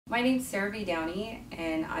My name's Sarah Downey,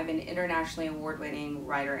 and I'm an internationally award-winning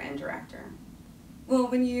writer and director. Well,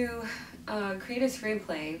 when you create a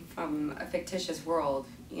screenplay from a fictitious world,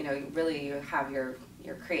 you have your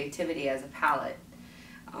creativity as a palette.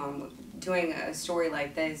 Doing a story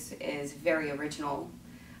like this is very original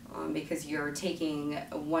because you're taking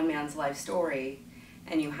one man's life story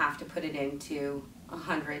and you have to put it into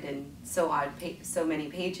 100 and so many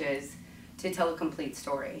pages to tell a complete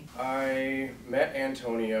story. I met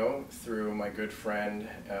Antonio through my good friend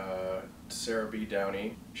Sarah B.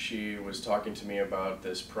 Downey. She was talking to me about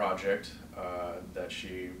this project that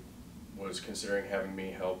she was considering having me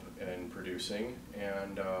help in producing,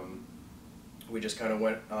 and we just kind of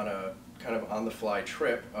went on a on-the-fly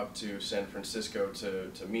trip up to San Francisco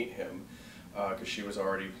to meet him because she was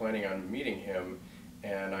already planning on meeting him,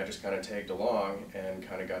 and I just kind of tagged along and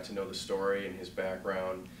kind of got to know the story and his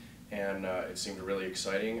background. And it seemed really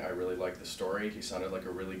exciting. I really liked the story. He sounded like a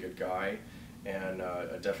really good guy, and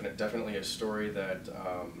definitely a story that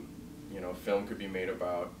film could be made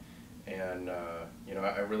about. And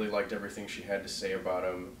I really liked everything she had to say about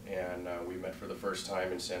him. And we met for the first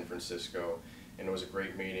time in San Francisco, and it was a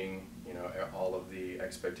great meeting. All of the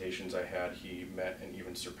expectations I had, he met and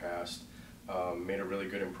even surpassed. Made a really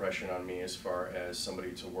good impression on me as far as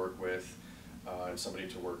somebody to work with. And somebody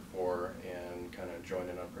to work for and kind of join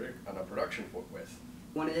in on a production with.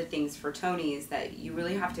 One of the things for Tony is that you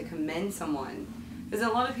really have to commend someone. There's a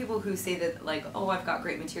lot of people who say that, like, oh, I've got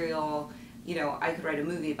great material, I could write a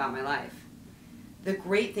movie about my life. The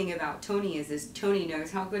great thing about Tony is Tony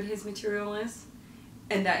knows how good his material is,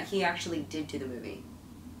 and that he actually did do the movie.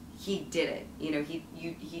 He did it.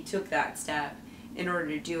 He took that step in order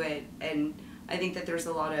to do it, and I think that there's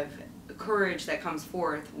a lot of courage that comes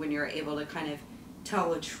forth when you're able to kind of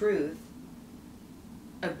tell the truth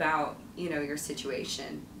about your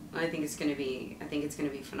situation. I think it's going to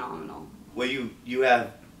be phenomenal. Well, you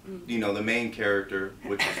have the main character,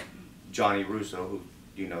 which is Johnny Russo,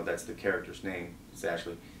 who that's the character's name. It's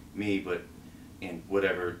actually me, but in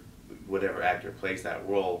whatever actor plays that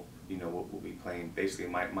role, we'll be playing basically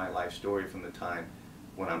my life story from the time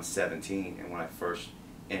when I'm 17 and when I first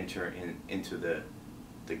enter into the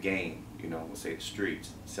game, we'll say the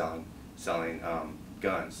streets, selling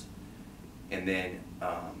guns, and then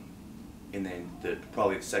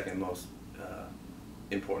probably the second most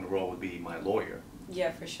important role would be my lawyer.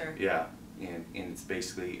 Yeah, for sure. Yeah, and it's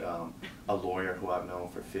basically a lawyer who I've known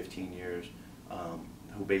for 15 years,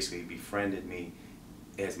 who basically befriended me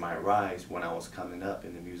as my rise when I was coming up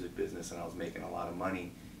in the music business and I was making a lot of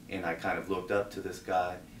money, and I kind of looked up to this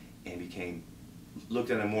guy and looked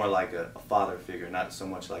at him more like a father figure, not so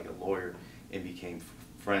much like a lawyer, and became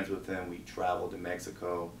friends with him. We traveled to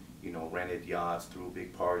Mexico, rented yachts, threw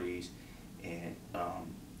big parties, and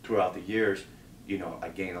throughout the years, I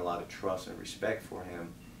gained a lot of trust and respect for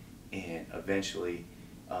him, and eventually,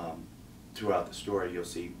 throughout the story, you'll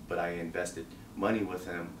see, but I invested money with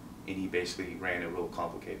him, and he basically ran a real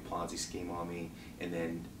complicated Ponzi scheme on me, and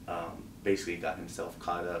then basically got himself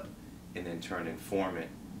caught up, and then turned informant,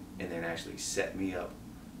 and then actually set me up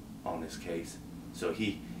on this case. So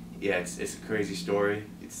it's a crazy story.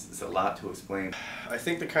 It's a lot to explain. I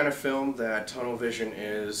think the kind of film that Tunnel Vision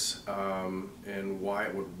is, and why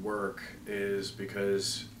it would work, is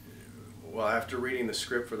because, well, after reading the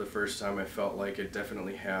script for the first time, I felt like it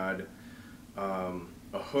definitely had a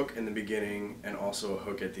hook in the beginning and also a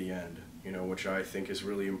hook at the end, which I think is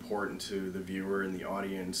really important to the viewer and the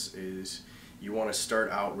audience. Is you want to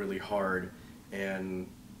start out really hard and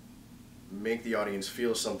make the audience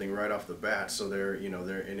feel something right off the bat, so they're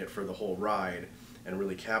in it for the whole ride and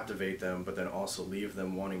really captivate them, but then also leave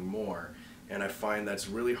them wanting more. And I find that's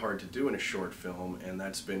really hard to do in a short film, and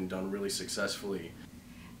that's been done really successfully.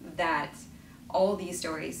 That all these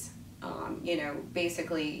stories,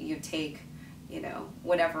 basically you take,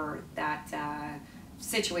 whatever that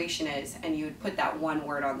situation is, and you would put that one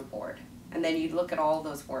word on the board, and then you'd look at all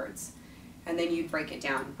those words, and then you break it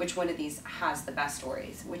down. Which one of these has the best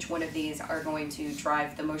stories? Which one of these are going to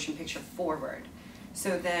drive the motion picture forward?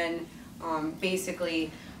 So then,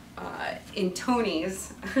 basically, in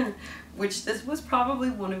Tony's, which this was probably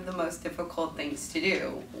one of the most difficult things to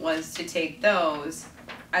do, was to take those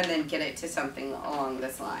and then get it to something along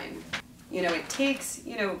this line. It takes,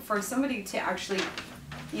 for somebody to actually,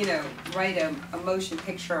 write a motion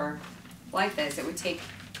picture like this, it would take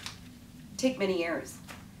many years.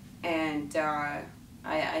 And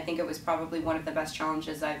I think it was probably one of the best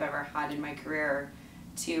challenges I've ever had in my career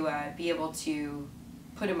to be able to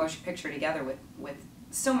put a motion picture together with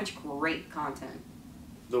so much great content.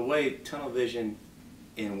 The way Tunnel Vision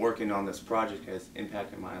in working on this project has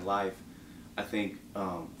impacted my life, I think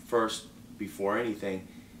first, before anything,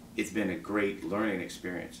 it's been a great learning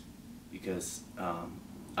experience because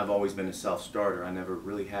I've always been a self-starter. I never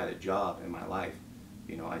really had a job in my life.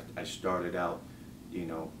 You know, I started out, you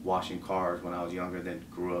know, washing cars when I was younger, then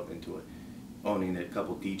grew up into it, owning a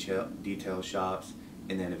couple detail shops,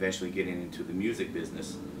 and then eventually getting into the music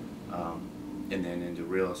business, and then into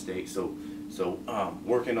real estate. So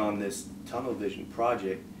working on this tunnel vision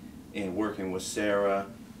project and working with Sarah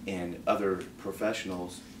and other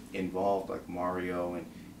professionals involved, like Mario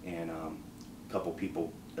and a couple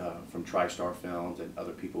people from TriStar Films and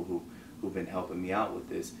other people who've been helping me out with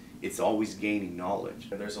this, it's always gaining knowledge.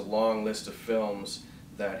 There's a long list of films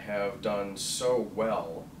that have done so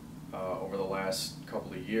well over the last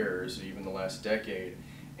couple of years, even the last decade,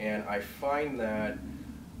 and I find that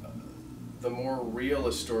the more real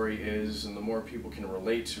a story is and the more people can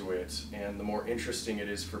relate to it and the more interesting it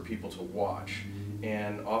is for people to watch.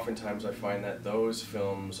 And oftentimes I find that those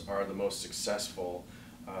films are the most successful.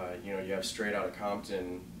 You know, you have Straight Outta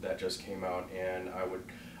Compton that just came out, and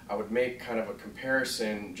I would make kind of a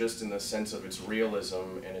comparison just in the sense of its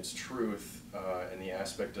realism and its truth, and the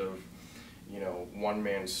aspect of, you know, one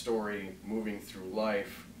man's story moving through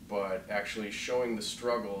life, but actually showing the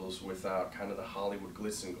struggles without kind of the Hollywood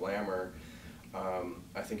glitz and glamour.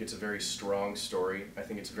 I think it's a very strong story. I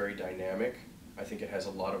think it's very dynamic. I think it has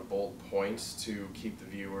a lot of bold points to keep the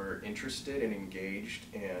viewer interested and engaged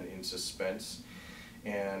and in suspense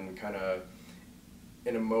and kind of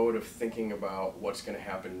in a mode of thinking about what's going to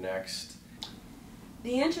happen next.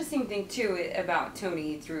 The interesting thing too about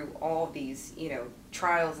Tony through all of these, you know,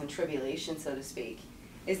 trials and tribulations, so to speak,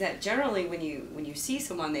 is that generally when you see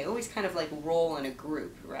someone, they always kind of like roll in a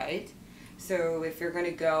group, right? So if you're going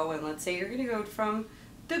to go, and let's say you're going to go from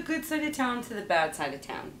the good side of town to the bad side of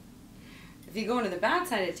town. If you go into the bad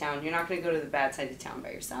side of town, you're not going to go to the bad side of town by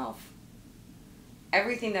yourself.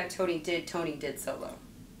 Everything that Tony did solo.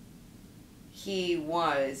 He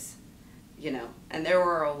was, you know, and there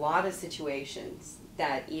were a lot of situations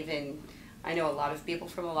that even, I know a lot of people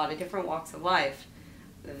from a lot of different walks of life,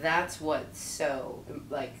 that's what's so,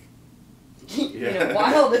 like, you know,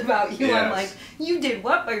 wild about you. Yes. I'm like, you did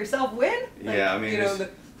what by yourself? When? Like, Yeah, I mean, you know,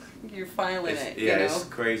 you're filing it. Yeah, you know? it's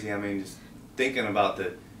crazy. I mean, just thinking about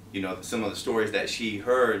the, you know, some of the stories that she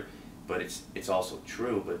heard, but it's also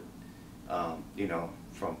true. But you know,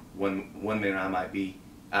 from one minute I might be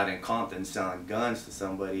out in Compton selling guns to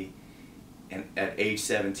somebody, and at age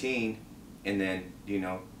 17, and then you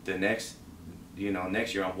know next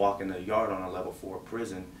year I'm walking the yard on a level 4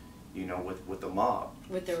 prison, you know, with the mob.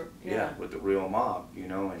 With the With the real mob, you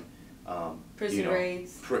know, and prison you know,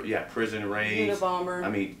 raids. Prison raids. Unabomber. I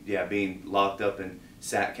mean, yeah, being locked up in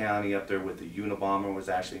Sac County up there with the Unabomber was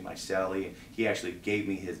actually my cellie. He actually gave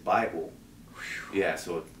me his Bible. Yeah,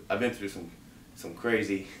 so I've been through some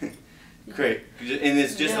crazy, great, and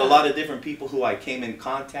it's just a lot of different people who I came in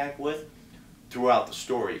contact with throughout the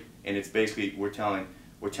story, and it's basically we're telling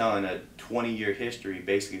a 20-year history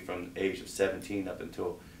basically from the age of 17 up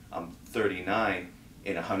until I'm 39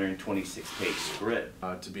 in a 126-page script.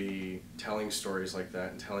 To be telling stories like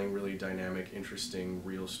that and telling really dynamic, interesting,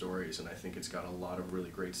 real stories, and I think it's got a lot of really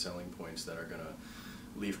great selling points that are going to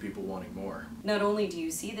leave people wanting more. Not only do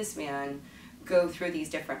you see this man go through these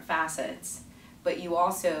different facets, but you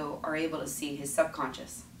also are able to see his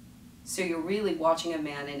subconscious. So you're really watching a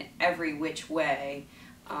man in every which way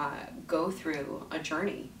go through a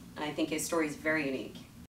journey. And I think his story is very unique.